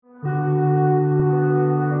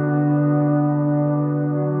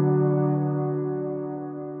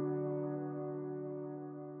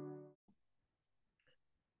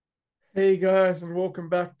guys, and welcome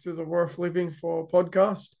back to the Worth Living For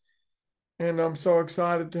podcast. And I'm so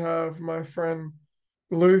excited to have my friend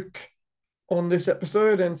Luke on this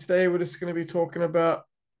episode. And today we're just going to be talking about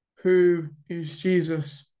who is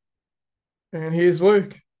Jesus. And here's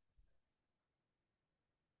Luke.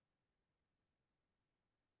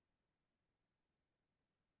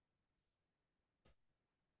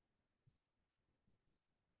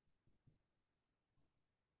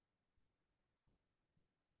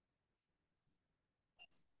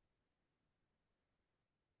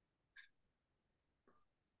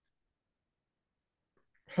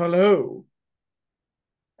 Hello.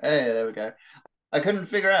 Hey, there we go. I couldn't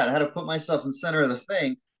figure out how to put myself in the center of the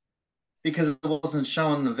thing because it wasn't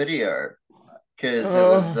showing the video. Because it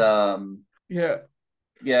was, Uh, yeah.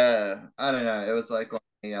 yeah, I don't know. It was like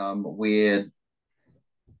a weird,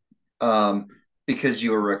 um, because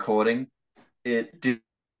you were recording, it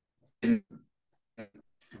didn't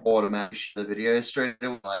automatically show the video straight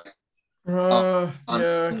away. Like, Yeah. un-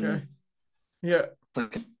 Okay. Yeah.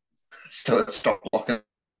 so it stopped blocking.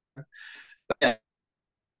 But yeah,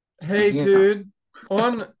 Hey, yeah. dude.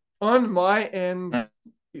 On my end,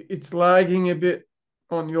 it's lagging a bit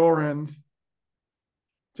on your end.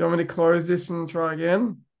 Do you want me to close this and try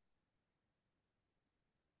again?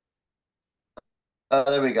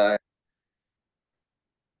 There we go.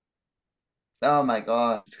 Oh my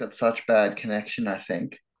God, it's got such bad connection, I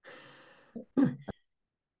think.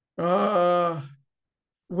 Uh,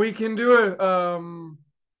 we can do it.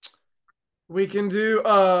 We can do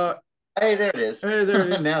Hey, there it is. hey, there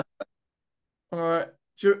it is. Now, All right.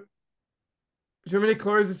 Do you want me to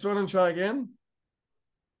close this one and try again?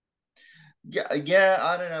 yeah,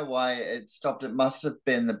 I don't know why it stopped. It must have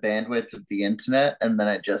been the bandwidth of the internet, and then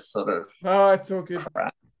it just sort of Oh, it's all good.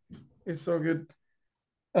 crashed. It's all good.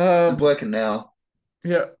 It's working now.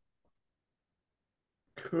 Yeah,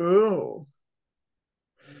 cool.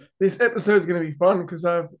 This episode's gonna be fun because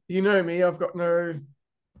you know me, I've got no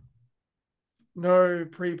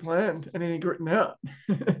pre-planned anything written out.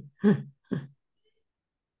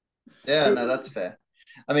 Yeah, no, So that's fair.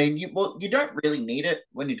 I mean, you don't really need it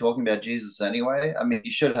when you're talking about Jesus anyway. I mean,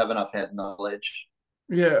 you should have enough head knowledge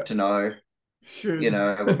yeah, to know, should.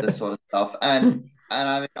 with this sort of stuff. And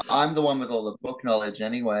I mean, I'm the one with all the book knowledge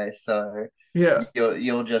anyway, so Yeah,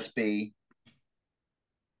 you'll just be,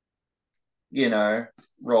 you know,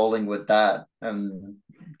 rolling with that and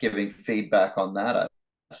giving feedback on that, I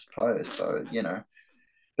suppose. So,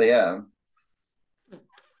 but yeah.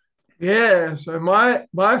 yeah. So my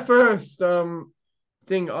first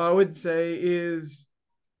thing I would say is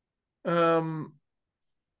um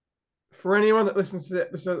for anyone that listens to the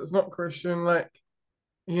episode that's not Christian, like,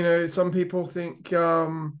 some people think I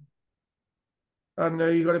don't know,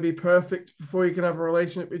 you got to be perfect before you can have a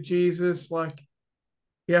relationship with Jesus. Like,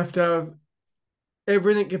 you have to have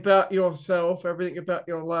everything about yourself, everything about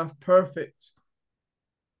your life perfect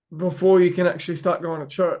before you can actually start going to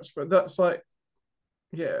church. But that's like,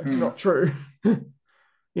 yeah, Hmm. not true, you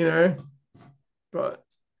know. But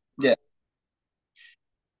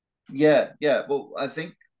Yeah, yeah. Well, I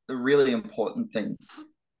think the really important thing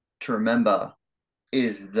to remember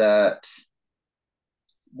is that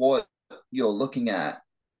what you're looking at,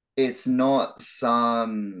 it's not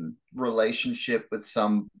some relationship with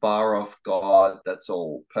some far off God that's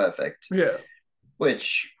all perfect, yeah,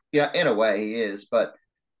 which, yeah, in a way he is. But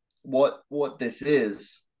what this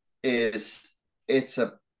is it's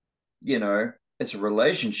a you know it's a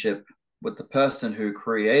relationship with the person who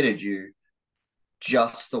created you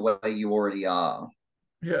just the way you already are.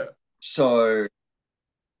 yeah, So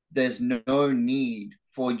there's no need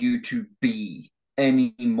for you to be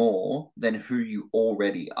any more than who you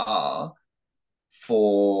already are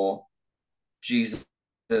for Jesus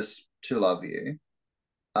to love you,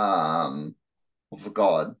 or for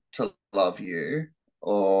God to love you,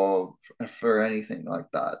 or for anything like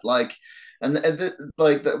that. Like,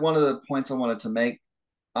 like that, one of the points I wanted to make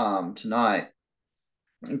tonight,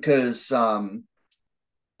 because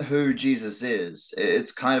who Jesus is,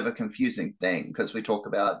 it's kind of a confusing thing because we talk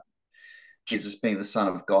about Jesus being the Son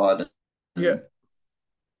of God yeah, and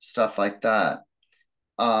stuff like that.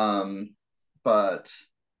 Um, but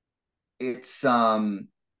it's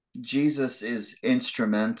Jesus is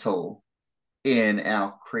instrumental in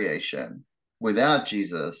our creation. Without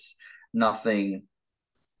Jesus, nothing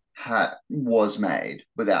was made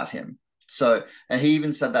without him. So, and he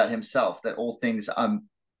even said that himself, that all things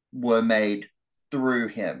were made through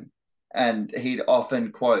him. And he'd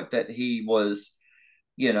often quote that he was,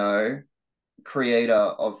 you know, creator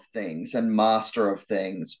of things and master of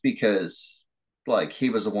things because, like, he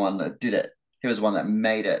was the one that did it. He was the one that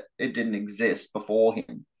made it. It didn't exist before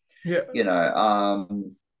him. Yeah. you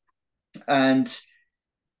know, and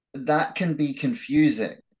that can be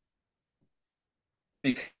confusing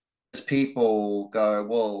because people go,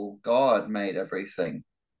 well, God made everything,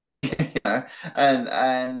 know?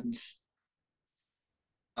 And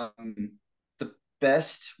um, the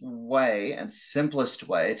best way and simplest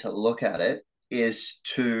way to look at it is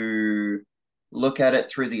to look at it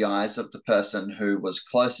through the eyes of the person who was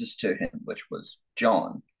closest to him, which was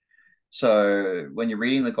John. So when you're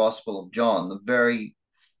reading the Gospel of John, the very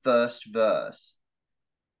first verse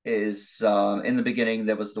is in the beginning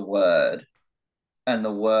there was the Word, and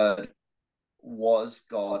the Word was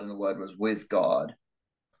God, and the Word was with God,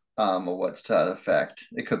 or what's to that effect.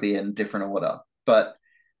 It could be in different order, but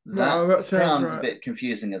No, that that sounds sounds a right. bit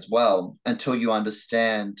confusing as well until you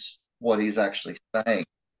understand what he's actually saying.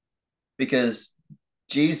 Because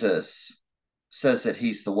Jesus says that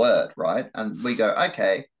he's the Word, right? And we go,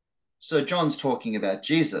 okay, so John's talking about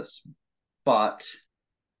Jesus, but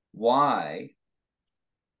why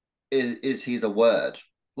is he the Word?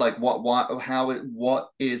 Like why what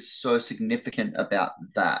is so significant about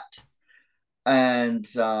that? And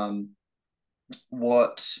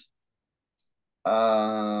what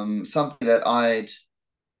something that I'd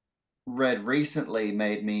read recently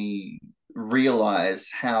made me realize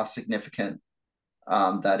how significant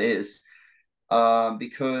that is,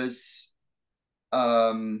 because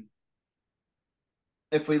um,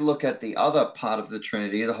 if we look at the other part of the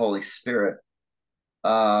Trinity, the Holy Spirit,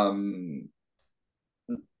 um,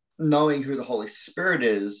 knowing who the Holy Spirit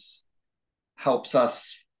is helps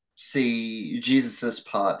us see Jesus's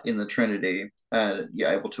part in the Trinity, and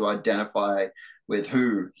you're able to identify with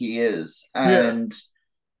who he is. Yeah. And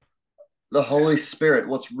the Holy Spirit,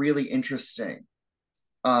 what's really interesting,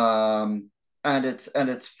 um, and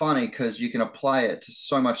it's funny because you can apply it to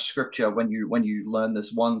so much scripture when you learn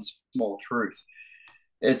this one small truth.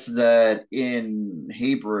 It's that in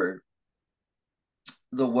Hebrew,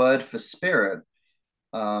 the word for spirit,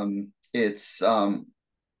 it's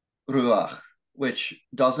ruach, which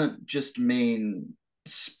doesn't just mean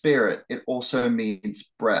spirit; it also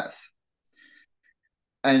means breath.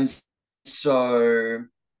 And so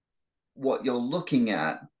what you're looking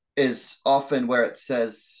at is often where it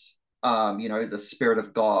says, the spirit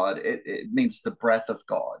of God, it means the breath of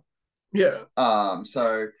God. Yeah.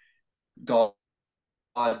 So God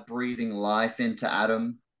breathing life into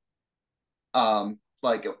Adam.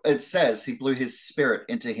 Like it says, he blew his spirit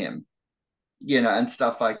into him, and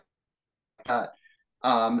stuff like that.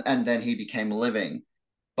 And then he became living.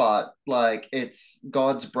 But like it's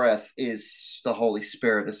God's breath is the Holy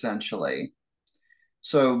Spirit essentially.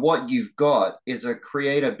 So what you've got is a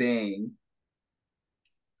creator being,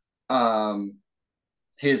 um,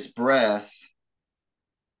 his breath,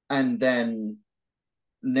 and then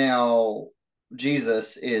now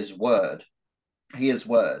Jesus is word. He is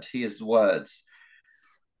word. He is words.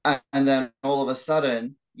 And then all of a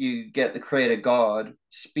sudden, you get the creator God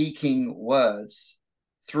speaking words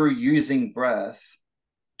through using breath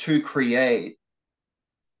to create.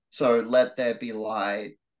 So let there be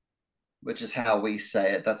light, which is how we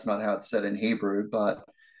say it. That's not how it's said in Hebrew, but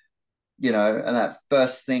and that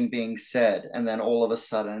first thing being said, and then all of a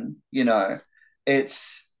sudden,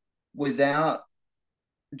 it's without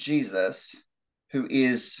Jesus, who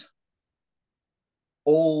is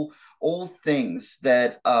all things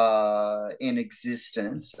that are in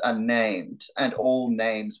existence are named, and all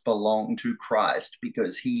names belong to Christ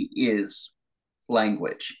because he is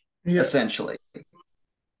language, Yeah. essentially.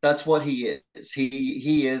 That's what he is.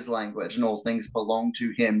 He is language, and all things belong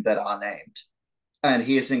to him that are named. And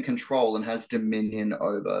he is in control and has dominion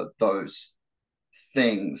over those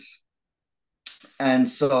things. And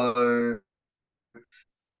so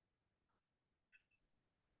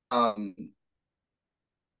um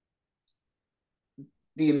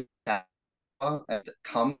the and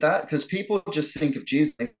come that because people just think of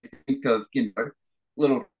Jesus, they think of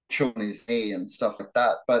little children his knee and stuff like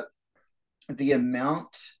that. But the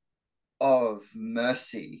amount of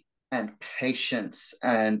mercy and patience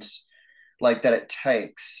and like that it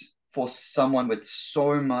takes for someone with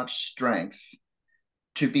so much strength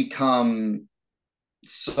to become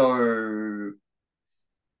so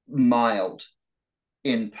mild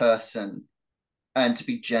in person and to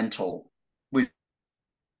be gentle with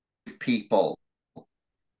people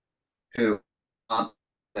who aren't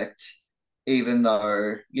perfect, even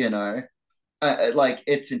though like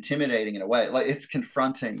it's intimidating in a way. Like it's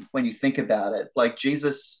confronting when you think about it. Like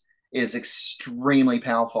Jesus is extremely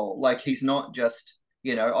powerful. Like he's not just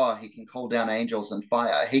oh, he can call down angels and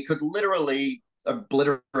fire. He could literally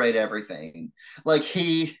obliterate everything. Like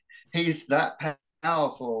he's that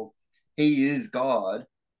powerful. He is God,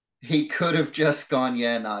 he could have just gone,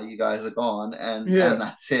 yeah, no, you guys are gone, and Yeah.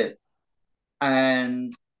 that's it.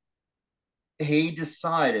 And he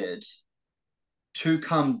decided to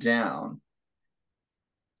come down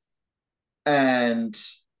and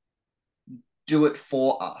do it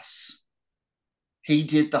for us. He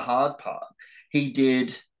did the hard part. He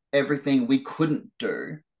did everything we couldn't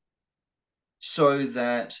do so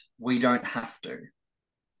that we don't have to.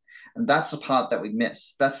 And that's the part that we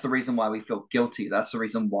miss. That's the reason why we feel guilty. That's the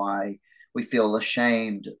reason why we feel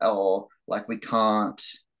ashamed, or like we can't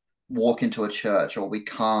walk into a church, or we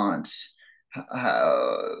can't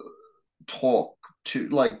uh, talk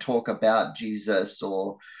talk about Jesus,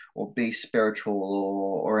 or be spiritual,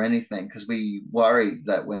 or anything, because we worry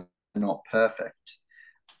that we're not perfect.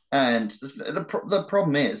 And the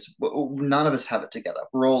problem is none of us have it together.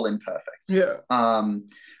 We're all imperfect. Yeah.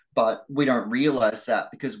 But we don't realize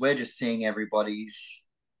that because we're just seeing everybody's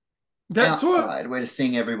That's what, outside. We're just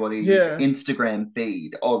seeing everybody's yeah. Instagram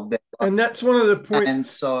feed of their life. And that's one of the And points.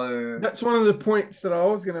 so, That's one of the points that I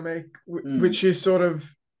was going to make, mm, which is sort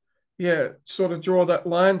of, yeah, sort of draw that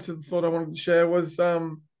line to the thought I wanted to share was, I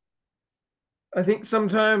think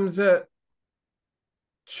sometimes at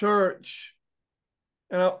church,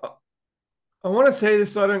 and I want to say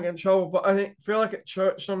this so I don't get in trouble, but feel like at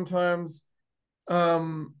church sometimes,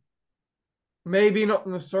 um, maybe not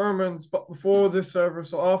in the sermons, but before the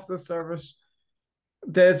service or after the service,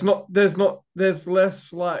 there's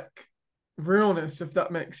less like realness, if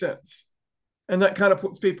that makes sense. And that kind of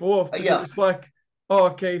puts people off because yeah, it's like, oh,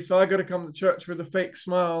 okay, so I got to come to church with a fake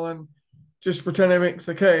smile and just pretend everything's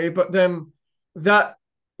okay. But then that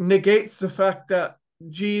negates the fact that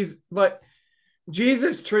Jesus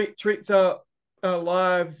treats our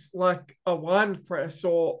lives like a wine press,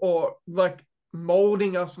 or like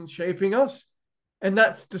molding us and shaping us. And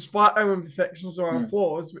that's despite our imperfections or our mm,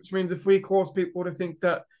 flaws, which means if we cause people to think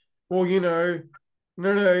that, well,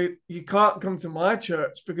 no, you can't come to my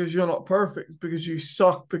church because you're not perfect, because you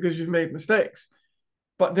suck, because you've made mistakes.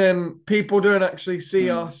 But then people don't actually see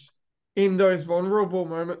mm, us in those vulnerable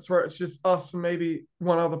moments where it's just us and maybe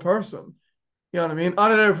one other person. You know what I mean? I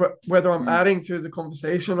don't know whether I'm mm. adding to the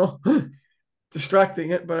conversation or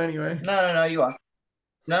distracting it, but anyway. No, no, no, you are.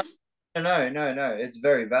 No, no, no, no. It's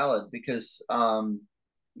very valid because,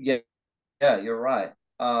 yeah, yeah, you're right.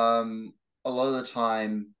 A lot of the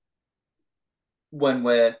time when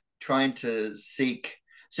we're trying to see,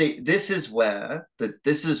 this is where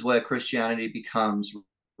Christianity becomes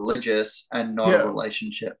religious and not a Yeah,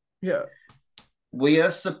 relationship. yeah, We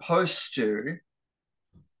are supposed to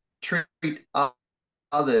treat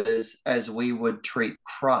others as we would treat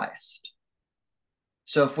Christ.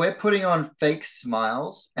 So if we're putting on fake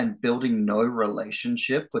smiles and building no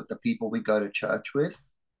relationship with the people we go to church with,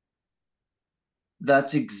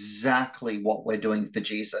 that's exactly what we're doing for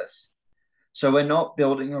Jesus. So we're not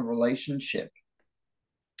building a relationship.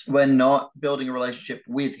 We're not building a relationship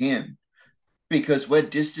with him because we're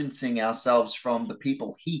distancing ourselves from the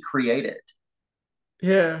people he created.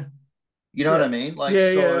 yeah, You know what yeah, I mean? Like, yeah,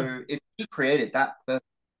 yeah. so if he created that person,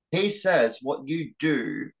 he says, what you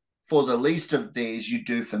do for the least of these, you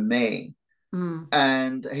do for me. Mm,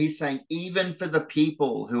 And he's saying, even for the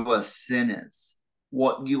people who are sinners,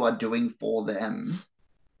 what you are doing for them,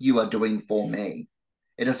 you are doing for me.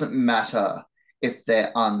 It doesn't matter if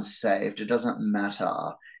they're unsaved. It doesn't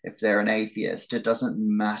matter if they're an atheist. It doesn't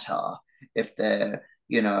matter if they're,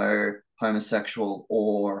 homosexual,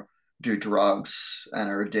 or do drugs and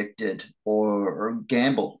are addicted, or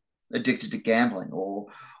gamble, addicted to gambling, or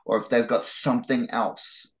if they've got something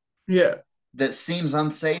else yeah, that seems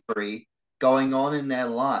unsavory going on in their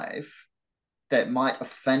life that might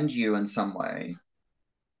offend you in some way.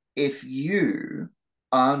 If you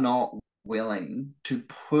are not willing to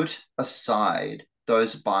put aside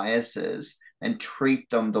those biases and treat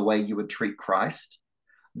them the way you would treat Christ,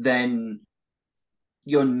 then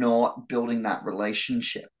you're not building that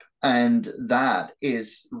relationship. And that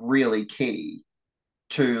is really key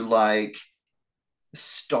to like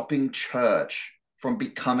stopping church from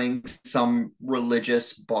becoming some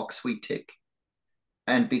religious box we tick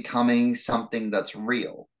and becoming something that's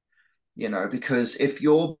real, because if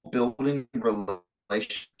you're building a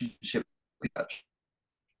relationship with church,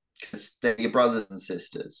 because they're your brothers and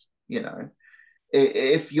sisters,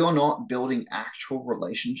 if you're not building actual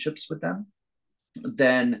relationships with them,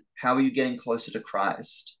 then how are you getting closer to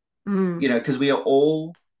Christ? mm, Because we are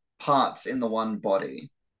all parts in the one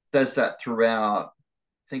body. There's that throughout.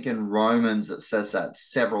 I think in Romans it says that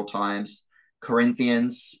several times.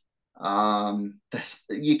 Corinthians,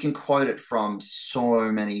 you can quote it from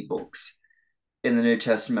so many books in the New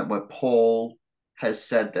Testament where Paul has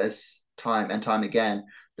said this time and time again,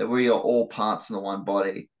 that we are all parts in the one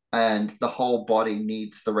body, and the whole body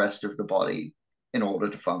needs the rest of the body in order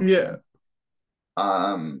to Yeah. function.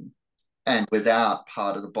 Um, and without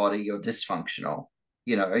part of the body, you're dysfunctional.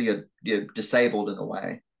 You're disabled in a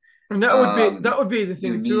way. And that would be the You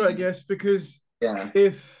thing too, I need, guess, because yeah,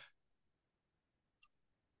 if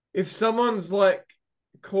someone's like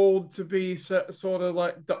called to be sort of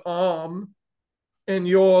like the arm, and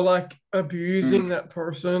you're like mm, abusing that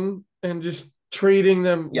person and just treating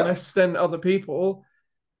them yep, less than other people,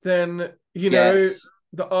 then yes,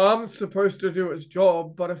 the arm's supposed to do its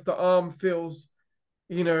job. But if the arm feels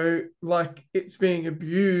like it's being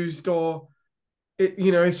abused, or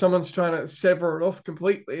someone's trying to sever it off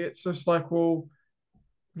completely, it's just like, well,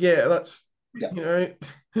 yeah, that's yeah, you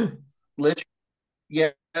know literally,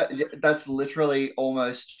 yeah, that's literally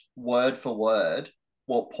almost word for word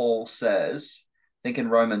what Paul says. I think in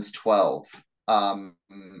Romans 12.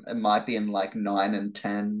 It might be in like 9 and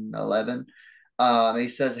 10, 11. He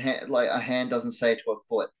says, like a hand doesn't say to a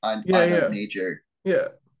foot, yeah, I don't yeah, need you, yeah,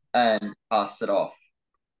 and cast it off.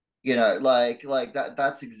 Like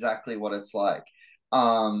that's exactly what it's like.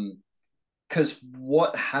 Um, because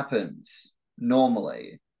what happens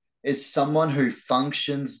normally is someone who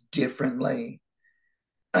functions differently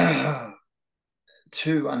to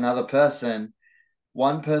another person,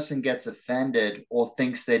 one person gets offended or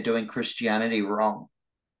thinks they're doing Christianity wrong,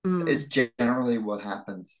 is mm, generally what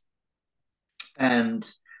happens. And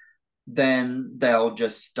then they'll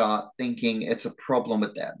just start thinking it's a problem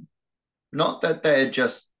with them. Not that they're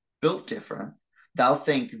just built different. They'll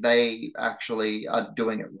think they actually are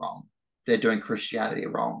doing it wrong. They're doing Christianity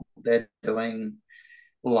wrong. They're doing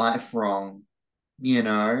life wrong,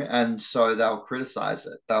 and so they'll criticize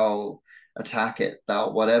it. They'll attack it.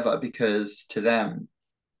 They'll whatever, because to them,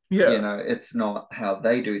 yeah. it's not how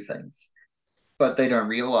they do things. But they don't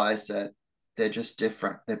realize that they're just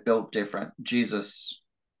different. They're built different. Jesus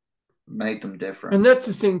made them different, And that's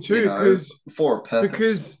the thing too, for a purpose.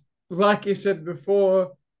 because like you said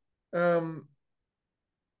before, um,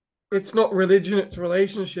 it's not religion, it's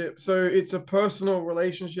relationship. So it's a personal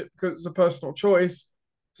relationship because it's a personal choice.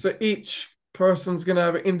 So each person's going to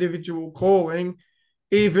have an individual calling,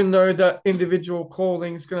 even though that individual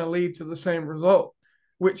calling is going to lead to the same result,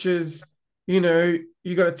 which is, you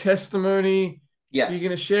got a testimony, you're going to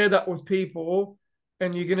Yes. share that with people,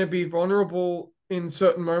 and you're going to be vulnerable in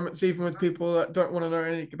certain moments, even with people that don't want to know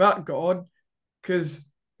anything about God, because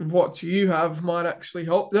what you have might actually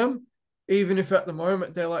help them, even if at the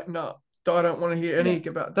moment they're like, no, I don't want to hear Yeah. anything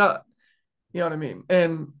about that. You know what I mean?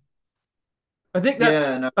 And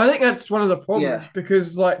Yeah. No. I think that's one of the problems, Yeah.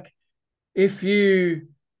 because like if you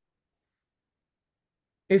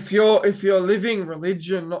if you're living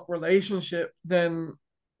religion, not relationship, then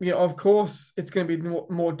of course it's going to be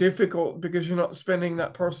more difficult because you're not spending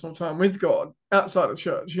that personal time with God outside of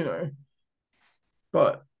church.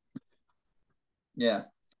 But Yeah.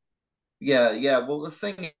 Yeah. Yeah. Well, the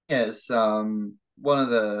thing is, one of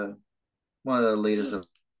the leaders of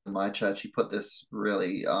my church, he put this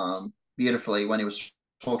really beautifully when he was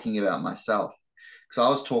talking about myself. Because I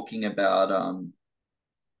was talking about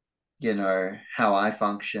how I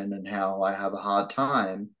function and how I have a hard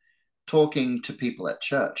time talking to people at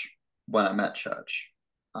church when I'm at church.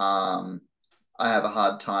 Um, I have a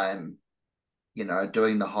hard time,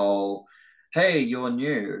 doing the whole, hey, you're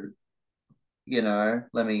new,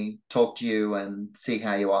 let me talk to you and see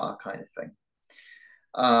how you are kind of thing.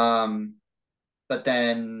 Um, but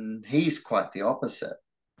then he's quite the opposite.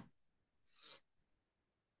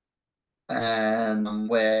 And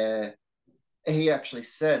where he actually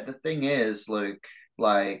said, the thing is, Luke,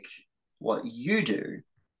 like what you do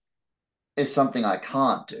is something I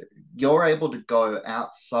can't do. You're able to go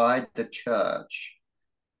outside the church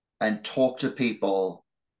and talk to people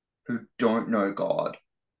who don't know God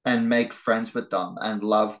and make friends with them and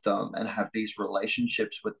love them and have these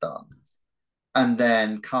relationships with them, and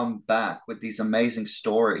then come back with these amazing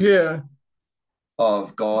stories yeah,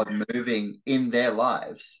 of God moving in their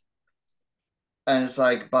lives. And it's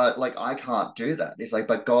like, but like, I can't do that. It's like,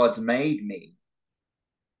 but God's made me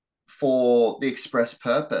for the express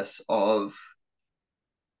purpose of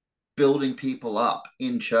building people up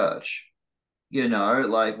in church.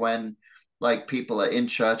 Like when like people are in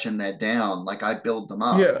church and they're down, like I build them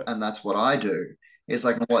up, yeah, and that's what I do. It's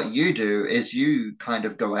like what you do is you kind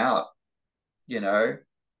of go out, you know,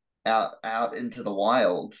 out into the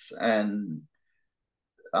wilds and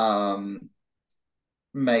um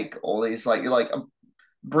make all these, like you're like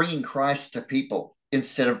bringing Christ to people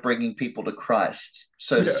instead of bringing people to Christ,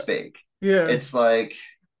 so to yeah, speak. yeah, It's like,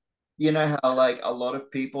 how like a lot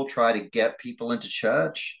of people try to get people into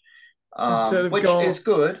church, instead of Which going, is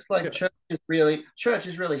good. Like yeah, church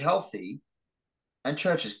is really healthy and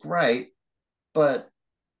church is great, but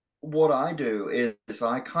what I do is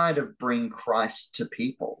I kind of bring Christ to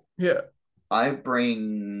people. yeah, I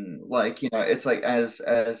bring, like, it's like, as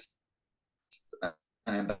an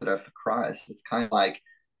ambassador for Christ. It's kind of like,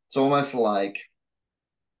 it's almost like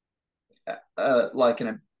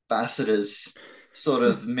an ambassador's sort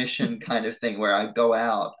of mission kind of thing, where I go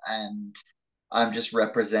out and I'm just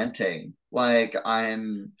representing. Like,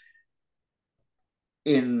 I'm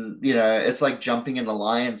it's like jumping in the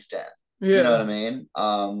lion's den. You know what yeah,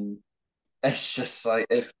 I mean? It's just like,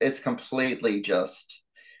 it's completely just,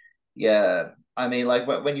 yeah. I mean, like,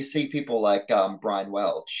 when you see people like Brian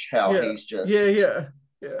Welch, how yeah, he's yeah, just yeah,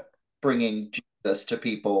 yeah. bringing Jesus to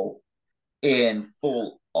people in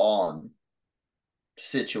full on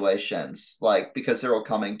situations, like, because they're all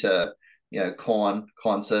coming to corn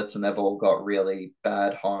concerts, and they've all got really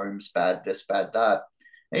bad homes, bad this, bad that,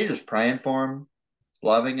 and he's just praying for them,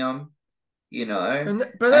 loving them, And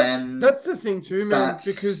but and that's the thing too, man,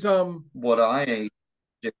 because that's what I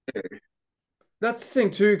do. that's the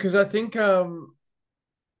thing too, because I think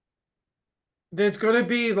there's got to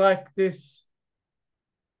be like this.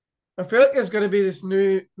 I feel like there's got to be this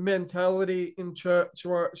new mentality in church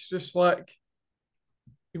where it's just like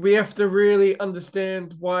we have to really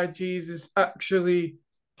understand why Jesus actually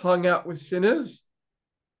hung out with sinners,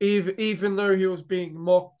 even though he was being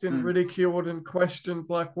mocked and Mm, ridiculed and questioned,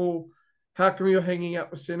 like, well, how come you're hanging out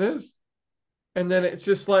with sinners? And then it's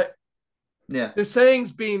just like yeah, the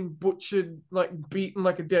saying's being butchered, like beaten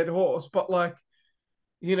like a dead horse, but like,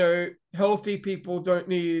 healthy people don't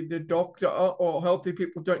need a doctor or healthy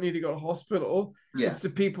people don't need to go to hospital. yeah, It's the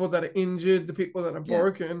people that are injured, the people that are yeah,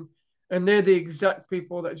 broken, and they're the exact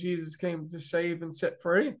people that Jesus came to save and set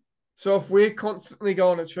free. So if we're constantly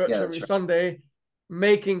going to church yeah, every that's right. Sunday,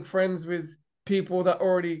 making friends with people that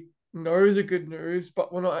already know the good news,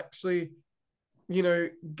 but we're not actually,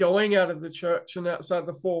 going out of the church and outside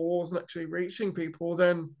the four walls and actually reaching people,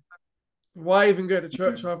 then why even go to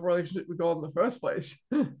church Mm. or have a relationship with God in the first place?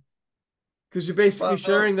 Because you're basically well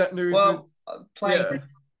sharing that news with, well playing,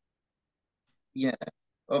 yeah,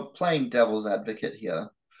 yeah, playing devil's advocate here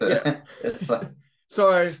for yeah. it's like,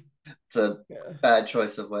 So, it's a yeah, bad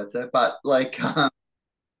choice of words there, but like,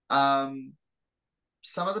 um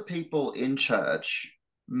some of the people in church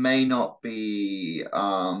may not be,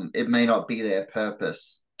 it may not be their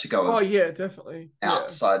purpose to oh go yeah, definitely, yeah,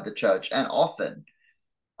 outside the church. And often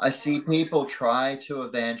I see people try to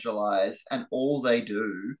evangelize, and all they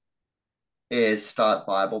do is start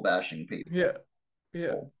Bible bashing people yeah,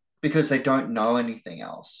 yeah, because they don't know anything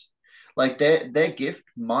else. Like, their gift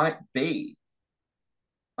might be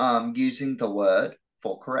using the word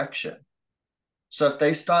for correction. So if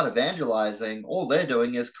they start evangelizing, all they're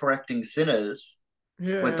doing is correcting sinners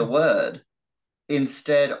with the yeah. word,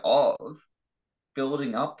 instead of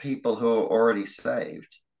building up people who are already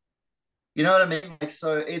saved. You know what I mean? Like,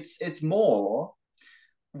 so it's more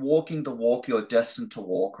walking the walk you're destined to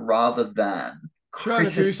walk, rather than Trying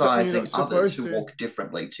to do something you're criticizing not others supposed who to. walk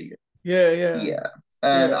differently to you. Yeah, yeah, Yeah.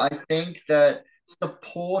 And yeah. I think that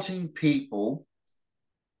supporting people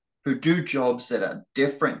who do jobs that are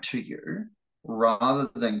different to you, rather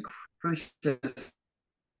than criticizing,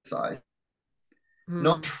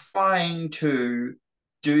 not Hmm. trying to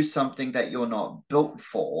do something that you're not built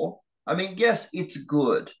for. I mean, yes, it's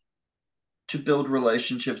good to build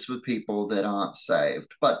relationships with people that aren't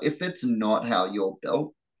saved, but if it's not how you're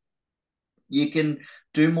built, you can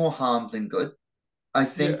do more harm than good. I Yeah,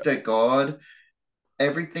 think that God,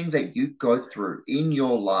 everything that you go through in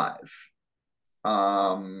your life,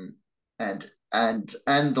 um, and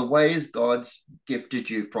the ways God's gifted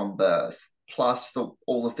you from birth, plus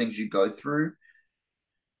all the things you go through,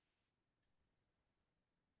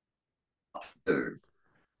 do.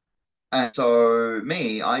 And so,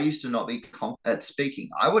 me, I used to not be at speaking.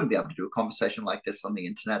 I wouldn't be able to do a conversation like this on the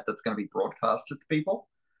internet that's going to be broadcasted to people.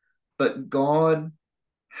 But God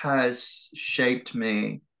has shaped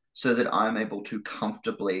me so that I'm able to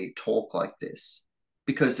comfortably talk like this,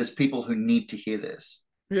 because there's people who need to hear this,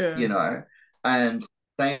 yeah, you know? And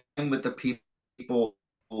same with the people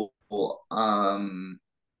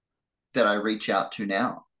that I reach out to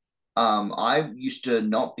now. I used to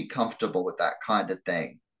not be comfortable with that kind of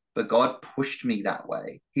thing, but God pushed me that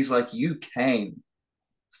way. He's like, you came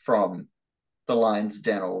from the lion's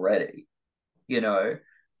den already. You know,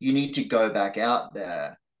 you need to go back out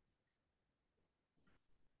there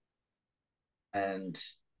and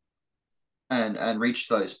and reach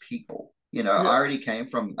those people. I yeah, already came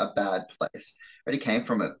from a bad place. I already came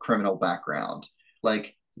from a criminal background.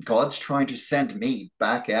 Like, God's trying to send me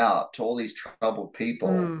back out to all these troubled people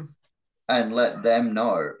Mm. and let them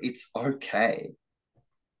know it's okay.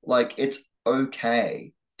 Like, it's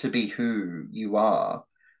okay to be who you are.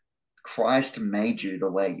 Christ made you the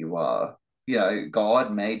way you are.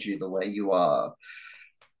 God made you the way you are.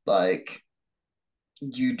 Like,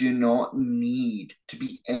 you do not need to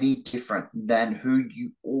be any different than who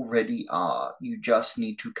you already are. You just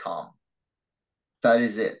need to come. That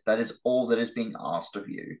is it. That is all that is being asked of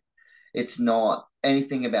you. It's not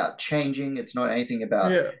anything about changing. It's not anything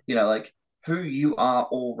about, Yeah. like, who you are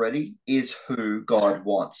already is who God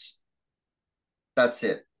wants. That's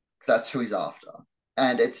it. That's who he's after.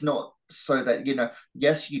 And it's not so that,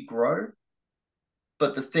 yes, you grow,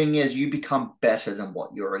 but the thing is, you become better than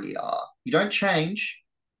what you already are. You don't change.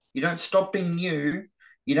 You don't stop being new.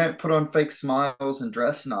 You don't put on fake smiles and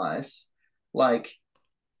dress nice. Like,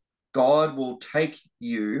 God will take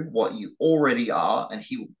you, what you already are, and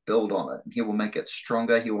He will build on it. He will make it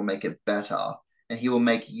stronger. He will make it better. And He will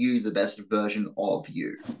make you the best version of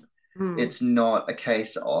you. Mm. It's not a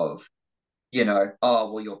case of,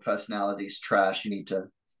 oh, well, your personality's trash. You need to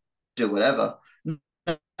do whatever.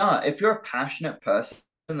 No, if you're a passionate person,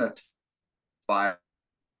 that's fine.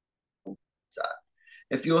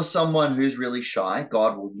 If you're someone who's really shy,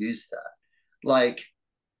 God will use that. Like,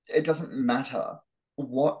 it doesn't matter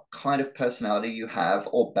what kind of personality you have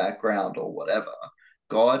or background or whatever.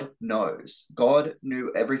 God knows. God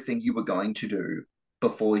knew everything you were going to do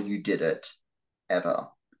before you did it ever,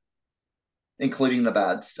 including the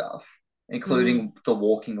bad stuff, Mm. including the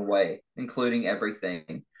walking away, including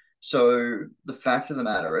everything. So the fact of the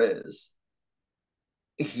matter is,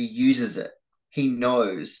 he uses it. He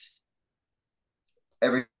knows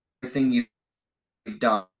everything you've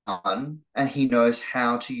done, and he knows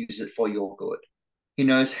how to use it for your good. He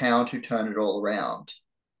knows how to turn it all around.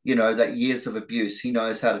 That years of abuse, he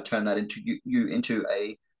knows how to turn that into you into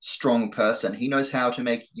a strong person. He knows how to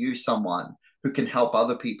make you someone who can help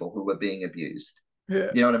other people who are being abused. Yeah.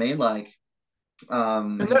 You know what I mean? Like,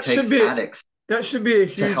 And he takes addicts that should be a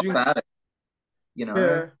to huge help addicts, you know?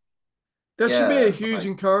 yeah. That should be a Yeah, huge like,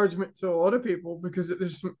 encouragement to a lot of people because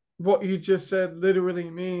what you just said literally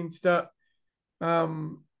means that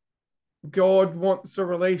um God wants a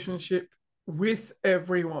relationship with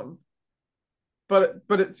everyone, but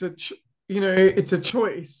it's it's a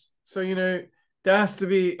choice. So there has to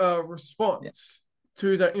be a yeah, response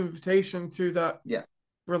to that invitation to that yeah.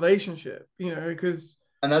 relationship. Because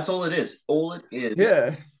And that's all it is. All it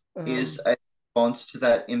yeah, is um, a response to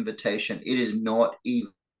that invitation. It is not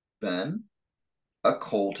even a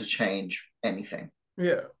call to change anything.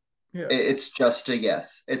 yeah, yeah, It's just a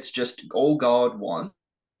yes. It's just all God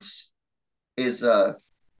wants is a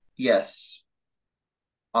yes.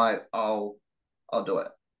 I'll do it,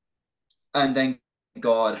 and then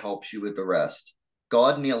God helps you with the rest.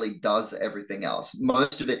 God nearly does everything else.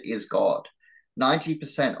 Most of it is God.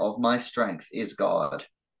 90% of my strength is God.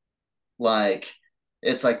 Like,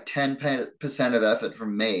 it's like 10% of effort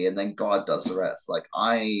from me, and then God does the rest. Like,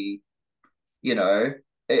 you know,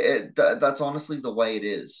 that's honestly the way it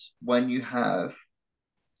is. When you have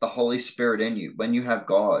the Holy Spirit in you, when you have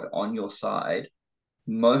God on your side,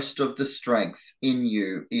 most of the strength in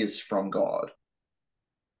you is from God.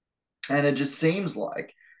 And it just seems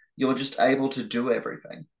like you're just able to do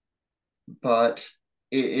everything. But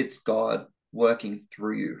it's God working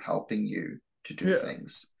through you, helping you to do yeah,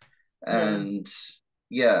 things. yeah. And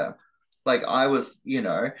yeah, like,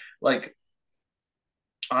 like,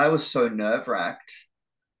 I was so nerve wracked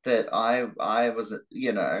that I was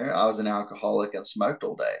an alcoholic and smoked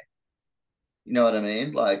all day. You know what I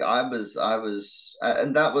mean? Like, and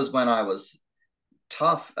that was when I was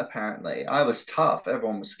tough, apparently. I was tough.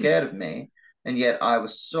 Everyone was scared of me. And yet I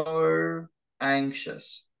was so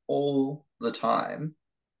anxious all the time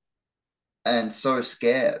and so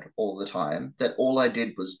scared all the time that all I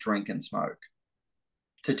did was drink and smoke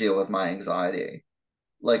to deal with my anxiety,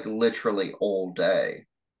 like, literally all day,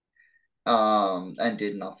 and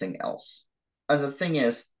did nothing else. And the thing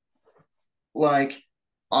is, like,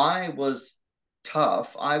 I was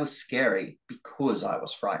tough, I was scary because I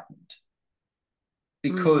was frightened,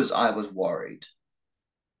 Mm, because I was worried,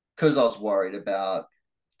 because I was worried about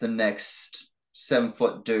the next 7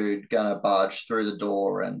 foot dude gonna barge through the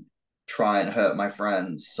door and try and hurt my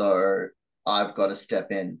friends. So I've got to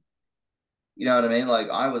step in. You know what I mean? Like,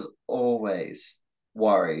 I was always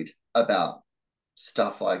worried about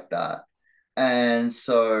stuff like that. And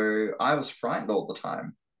so I was frightened all the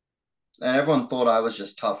time. And everyone thought I was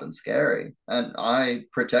just tough and scary. And I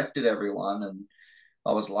protected everyone and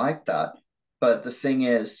I was like that. But the thing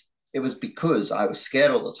is, it was because I was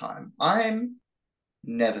scared all the time. I'm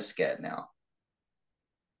never scared now.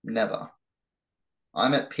 Never.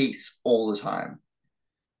 I'm at peace all the time.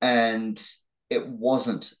 And it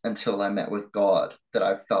wasn't until I met with God that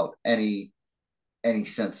I felt any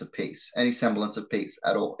sense of peace, any semblance of peace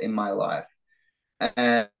at all in my life.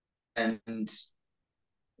 And, and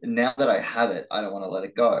now that I have it, I don't want to let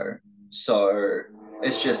it go. So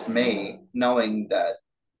it's just me knowing that,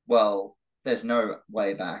 well, there's no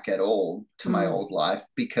way back at all to my Mm. old life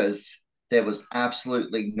because there was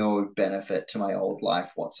absolutely no benefit to my old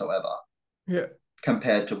life whatsoever Yeah.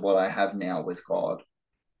 compared to what I have now with God.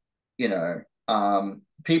 You know,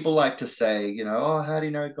 people like to say, oh, how do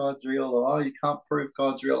you know God's real? Or, oh, you can't prove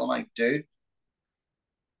God's real. I'm like, dude,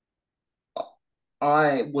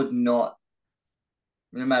 I would not,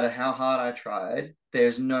 no matter how hard I tried,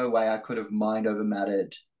 there's no way I could have mind over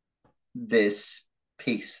mattered this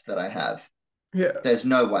peace that I have. Yeah. There's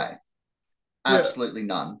no way. Yeah. Absolutely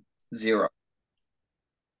none. Zero.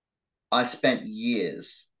 I spent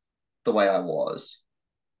years the way I was.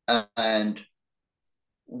 And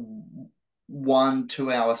 1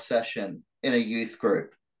 2 hour session in a youth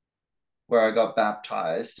group where I got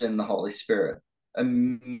baptized in the Holy Spirit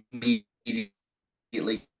immediately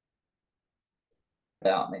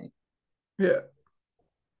about me. Yeah.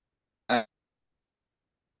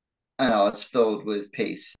 And I was filled with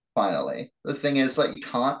peace finally. The thing is, like, you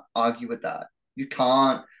can't argue with that. You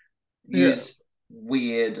can't Yeah. use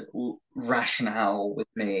weird rationale with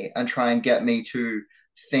me and try and get me to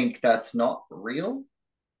think that's not real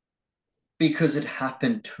because it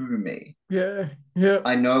happened to me. Yeah. Yeah.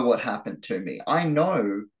 I know what happened to me. I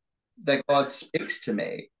know that God speaks to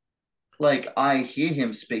me. Like, I hear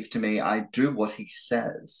him speak to me. I do what he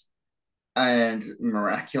says, and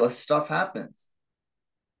miraculous stuff happens.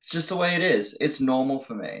 It's just the way it is. It's normal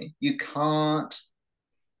for me. You can't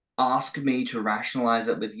ask me to rationalize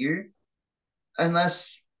it with you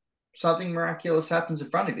unless something miraculous happens in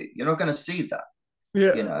front of you. You're not going to see that, you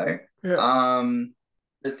Yeah. know. Yeah.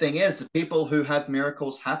 The thing is, the people who have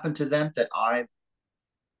miracles happen to them that I've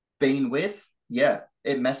been with, yeah,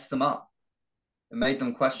 it messed them up. It made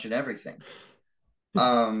them question everything.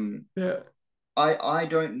 Um, Yeah. I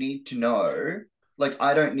don't need to know, like,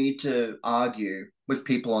 I don't need to argue with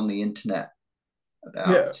people on the internet Yeah.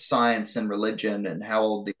 about science and religion and how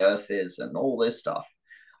old the earth is and all this stuff.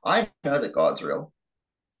 I know that God's real.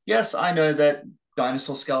 Yes, I know that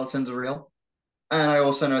dinosaur skeletons are real. And I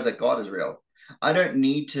also know that God is real. I don't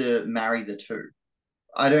need to marry the two.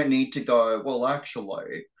 I don't need to go, well,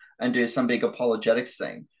 actually, and do some big apologetics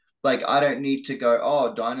thing. Like, I don't need to go,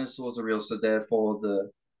 oh, dinosaurs are real, so therefore the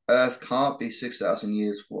Earth can't be 6,000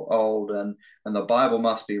 years old, and the Bible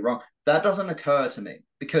must be wrong. That doesn't occur to me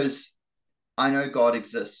because I know God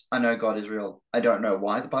exists. I know God is real. I don't know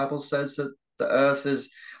why the Bible says that the Earth is.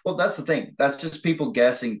 Well, that's the thing. That's just people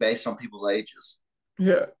guessing based on people's ages,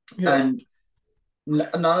 Yeah. Yeah. and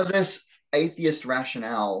none of this atheist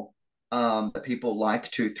rationale that people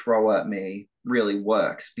like to throw at me really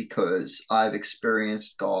works because I've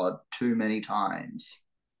experienced God too many times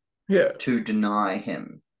Yeah. to deny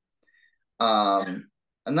him. And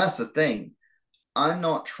that's the thing. I'm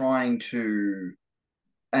not trying to,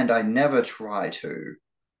 and I never try to,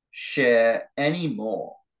 share any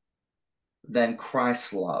more than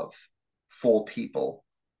Christ's love for people.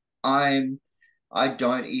 I'm I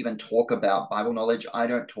don't even talk about Bible knowledge. I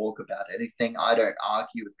don't talk about anything. I don't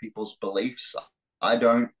argue with people's beliefs. I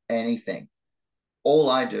don't anything. All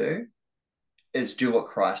I do is do what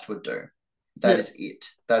Christ would do. That Yeah. is it.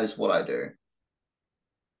 That is what I do.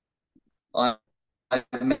 I,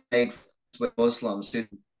 I've made friends with Muslims who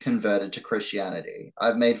converted to Christianity.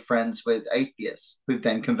 I've made friends with atheists who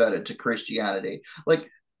then converted to Christianity. Like,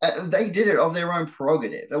 they did it of their own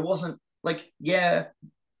prerogative. It wasn't like, yeah,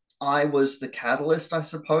 I was the catalyst, I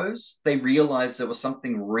suppose. They realized there was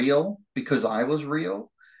something real because I was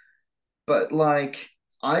real. But, like,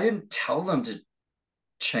 I didn't tell them to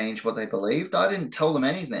change what they believed. I didn't tell them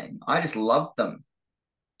anything. I just loved them.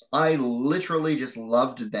 I literally just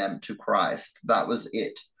loved them to Christ. That was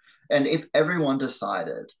it. And if everyone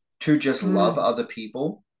decided to just love Mm. other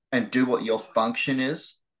people and do what your function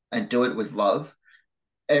is and do it with love,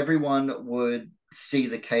 everyone would see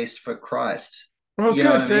the case for Christ. I was You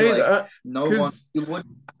know gonna what I mean? say Like, that no one because would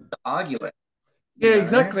argue it, yeah, you know?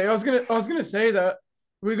 exactly. I was gonna say that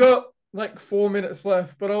we got like 4 minutes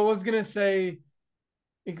left, but I was gonna say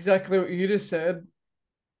exactly what you just said.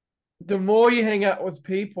 The more you hang out with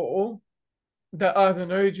people that either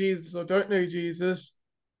know Jesus or don't know Jesus,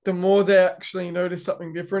 the more they actually notice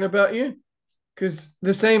something different about you. Because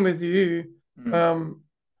the same with you, Mm, um,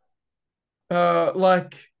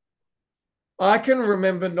 like I can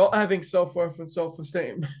remember not having self worth and self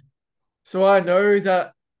esteem. So I know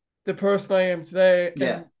that the person I am today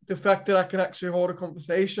Yeah, and the fact that I can actually hold a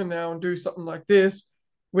conversation now and do something like this,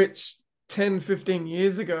 which 10, 15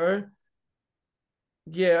 years ago,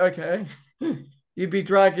 yeah, okay. You'd be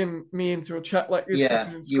dragging me into a chat like this, yeah,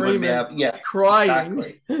 kicking and you wouldn't be screaming, able. Yeah, crying,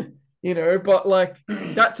 exactly. but like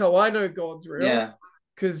that's how I know God's real Yeah,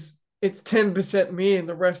 because it's 10% me and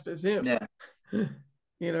the rest is him,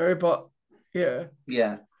 yeah, but yeah,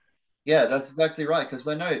 yeah, yeah. That's exactly right. Because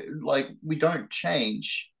we know, like, we don't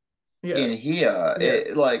change yeah, in here.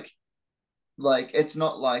 yeah, Like it's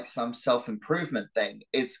not like some self improvement thing.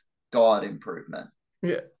 It's God improvement.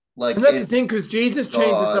 yeah. And Like that's the it's thing because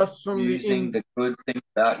God using the good things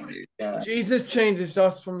about you. Yeah, Jesus changes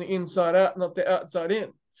us from the inside out, not the outside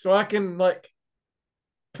in. So I can like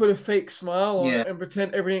put a fake smile on yeah, it and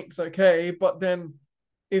pretend everything's okay. But then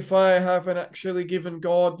if I haven't actually given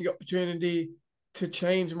God the opportunity to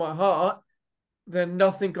change my heart, then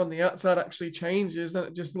nothing on the outside actually changes and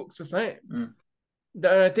it just looks the same. mm, And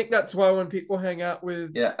I think that's why when people hang out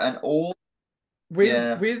yeah, and all with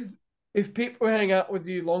yeah, with if people hang out with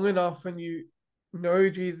you long enough and you know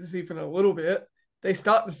Jesus even a little bit, they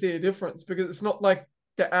start to see a difference because it's not like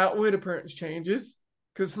the outward appearance changes.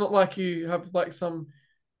 Because it's not like you have like some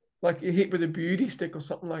like you're hit with a beauty stick or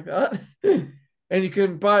something like that. And you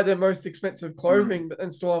can buy the most expensive mm, clothing, but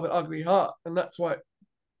then still have an ugly heart. And that's why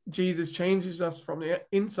Jesus changes us from the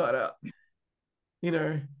inside out, you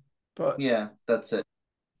know. But yeah. That's it.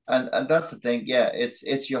 And that's the thing. Yeah,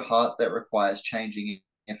 it's your heart that requires changing,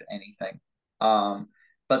 if anything. Um,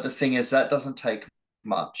 but the thing is that doesn't take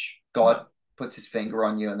much. no, God puts his finger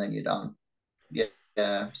on you and then you're done. Yeah,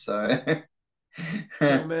 yeah. So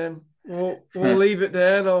oh man, we'll leave it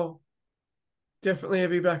there, and I'll definitely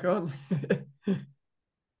have you back on.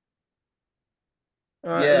 All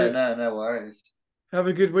right, yeah, Luke. no, no worries. Have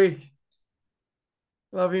a good week.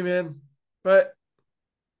 Love you, man. Bye.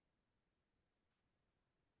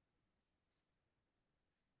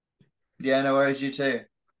 Yeah, no worries. You too.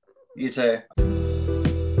 You too.